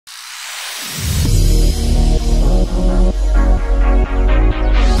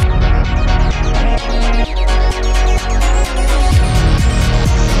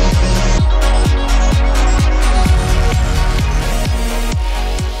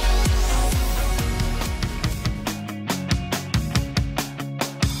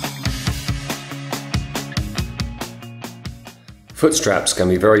Foot straps can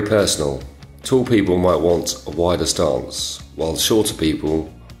be very personal. Tall people might want a wider stance, while shorter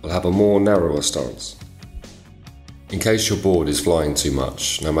people will have a more narrower stance. In case your board is flying too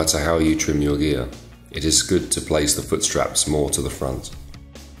much, no matter how you trim your gear, it is good to place the foot straps more to the front.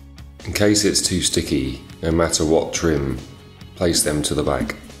 In case it's too sticky, no matter what trim, place them to the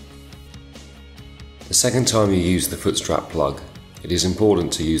back. The second time you use the foot strap plug, it is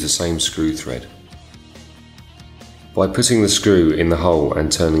important to use the same screw thread. By putting the screw in the hole and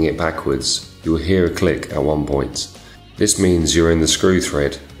turning it backwards, you will hear a click at one point. This means you're in the screw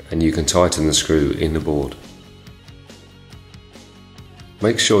thread and you can tighten the screw in the board.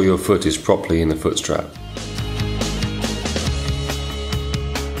 Make sure your foot is properly in the foot strap.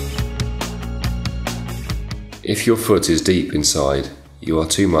 If your foot is deep inside, you are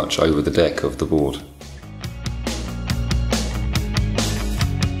too much over the deck of the board.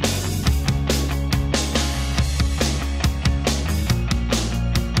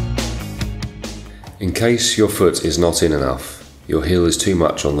 In case your foot is not in enough, your heel is too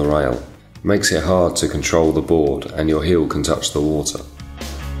much on the rail. Makes it hard to control the board and your heel can touch the water.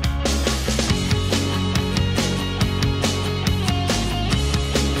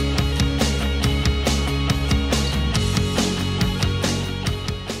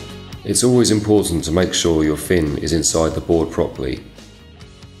 It's always important to make sure your fin is inside the board properly.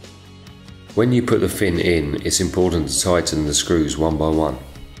 When you put the fin in, it's important to tighten the screws one by one.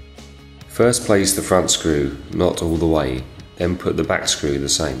 First place the front screw, not all the way, then put the back screw the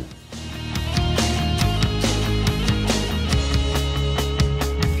same.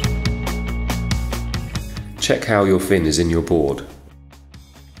 Check how your fin is in your board.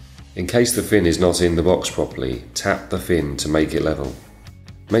 In case the fin is not in the box properly, tap the fin to make it level.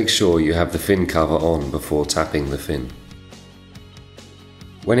 Make sure you have the fin cover on before tapping the fin.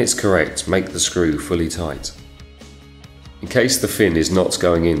 When it's correct, make the screw fully tight. In case the fin is not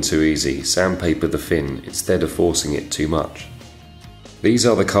going in too easy, sandpaper the fin instead of forcing it too much. These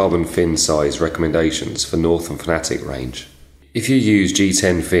are the carbon fin size recommendations for North and Fanatic range. If you use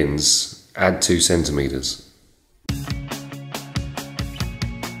G10 fins, add 2 cm.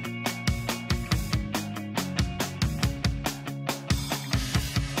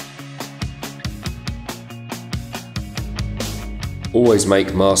 Always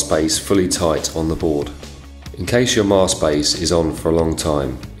make mast base fully tight on the board. In case your mast base is on for a long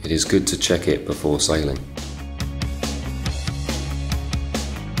time, it is good to check it before sailing.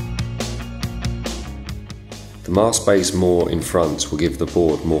 The mast base more in front will give the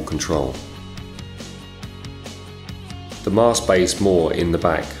board more control. The mast base more in the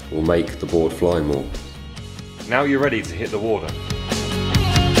back will make the board fly more. Now you're ready to hit the water.